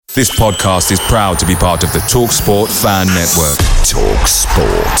This podcast is proud to be part of the TalkSport Fan Network.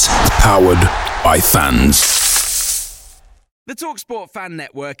 TalkSport. Powered by fans. The TalkSport Fan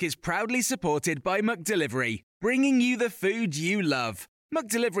Network is proudly supported by McDelivery, bringing you the food you love.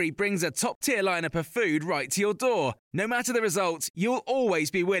 McDelivery brings a top-tier lineup of food right to your door. No matter the result, you'll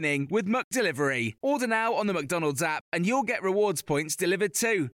always be winning with McDelivery. Order now on the McDonald's app and you'll get rewards points delivered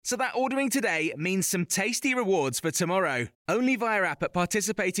too. So that ordering today means some tasty rewards for tomorrow. Only via app at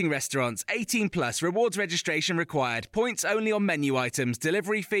participating restaurants. 18 plus. Rewards registration required. Points only on menu items.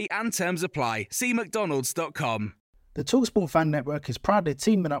 Delivery fee and terms apply. See mcdonalds.com. The TalkSport Fan Network is proudly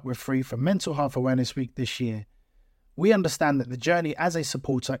teaming up with Free for Mental Health Awareness Week this year. We understand that the journey as a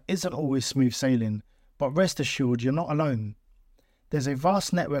supporter isn't always smooth sailing, but rest assured you're not alone. There's a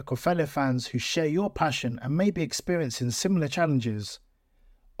vast network of fellow fans who share your passion and may be experiencing similar challenges.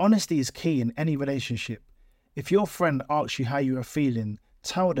 Honesty is key in any relationship. If your friend asks you how you are feeling,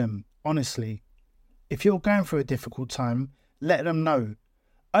 tell them honestly. If you're going through a difficult time, let them know.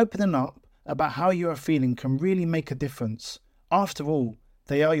 Opening up about how you are feeling can really make a difference. After all,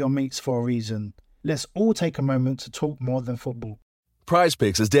 they are your mates for a reason. Let's all take a moment to talk more than football. Prize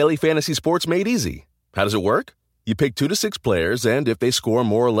Picks is daily fantasy sports made easy. How does it work? You pick 2 to 6 players, and if they score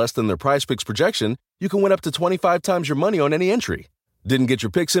more or less than their Prize Picks projection, you can win up to 25 times your money on any entry. Didn't get your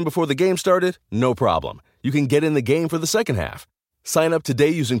picks in before the game started? No problem. You can get in the game for the second half. Sign up today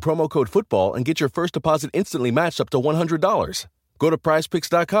using promo code FOOTBALL and get your first deposit instantly matched up to $100. Go to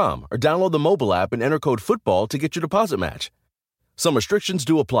prizepicks.com or download the mobile app and enter code FOOTBALL to get your deposit match. Some restrictions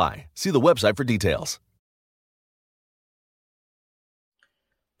do apply. See the website for details.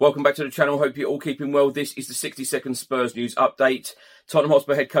 Welcome back to the channel. Hope you're all keeping well. This is the 60-second Spurs news update. Tottenham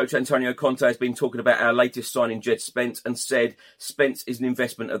Hotspur head coach Antonio Conte has been talking about our latest signing, Jed Spence, and said Spence is an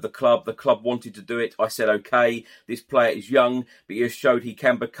investment of the club. The club wanted to do it. I said, okay, this player is young, but he has showed he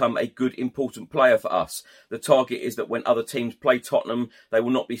can become a good, important player for us. The target is that when other teams play Tottenham, they will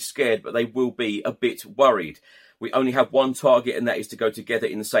not be scared, but they will be a bit worried. We only have one target, and that is to go together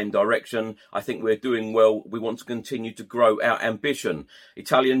in the same direction. I think we're doing well. We want to continue to grow our ambition.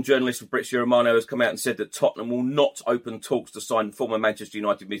 Italian journalist Fabrizio Romano has come out and said that Tottenham will not open talks to sign former Manchester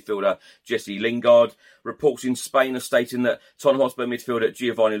United midfielder Jesse Lingard. Reports in Spain are stating that Tottenham Hotspur midfielder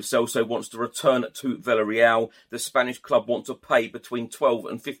Giovanni Celso wants to return to Villarreal. The Spanish club want to pay between 12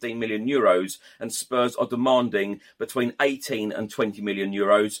 and 15 million euros, and Spurs are demanding between 18 and 20 million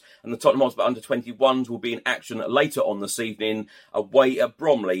euros. And the Tottenham Hotspur under-21s will be in action later on this evening, away at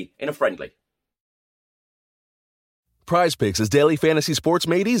Bromley in a friendly. Prize Picks is daily fantasy sports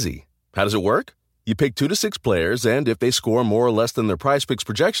made easy. How does it work? You pick 2 to 6 players, and if they score more or less than their Prize Picks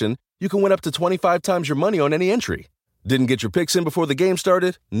projection, you can win up to 25 times your money on any entry. Didn't get your picks in before the game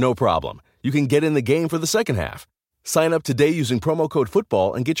started? No problem. You can get in the game for the second half. Sign up today using promo code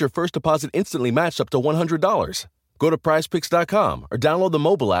FOOTBALL and get your first deposit instantly matched up to $100. Go to prizepicks.com or download the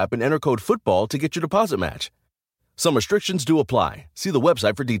mobile app and enter code FOOTBALL to get your deposit match. Some restrictions do apply. See the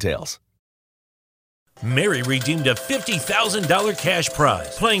website for details. Mary redeemed a $50,000 cash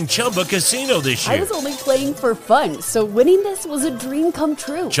prize playing Chumba Casino this year. I was only playing for fun, so winning this was a dream come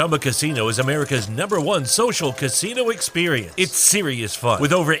true. Chumba Casino is America's #1 social casino experience. It's serious fun.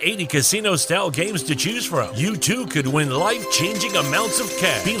 With over 80 casino-style games to choose from, you too could win life-changing amounts of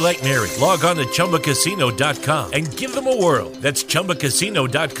cash. Be like Mary. Log on to ChumbaCasino.com and give them a whirl. That's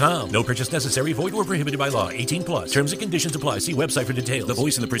ChumbaCasino.com. No purchase necessary. Void or prohibited by law. 18 plus. Terms and conditions apply. See website for details. The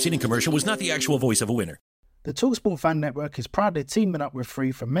voice in the preceding commercial was not the actual voice of a winner. The TalkSport Fan Network is proudly teaming up with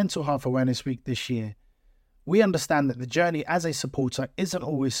Free for Mental Health Awareness Week this year. We understand that the journey as a supporter isn't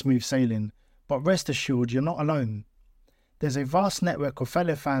always smooth sailing, but rest assured you're not alone. There's a vast network of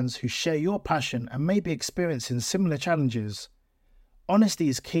fellow fans who share your passion and may be experiencing similar challenges. Honesty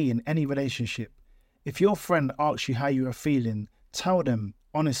is key in any relationship. If your friend asks you how you are feeling, tell them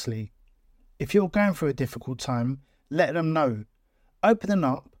honestly. If you're going through a difficult time, let them know. Opening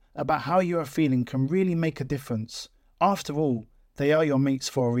up about how you are feeling can really make a difference. After all, they are your mates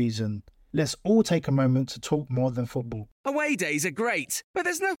for a reason. Let's all take a moment to talk more than football. Away days are great, but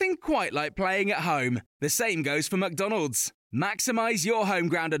there's nothing quite like playing at home. The same goes for McDonald's. Maximise your home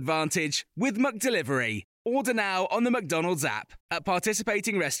ground advantage with McDelivery. Order now on the McDonald's app. At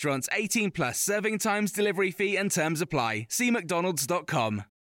participating restaurants, 18 plus, serving times, delivery fee and terms apply. See mcdonalds.com.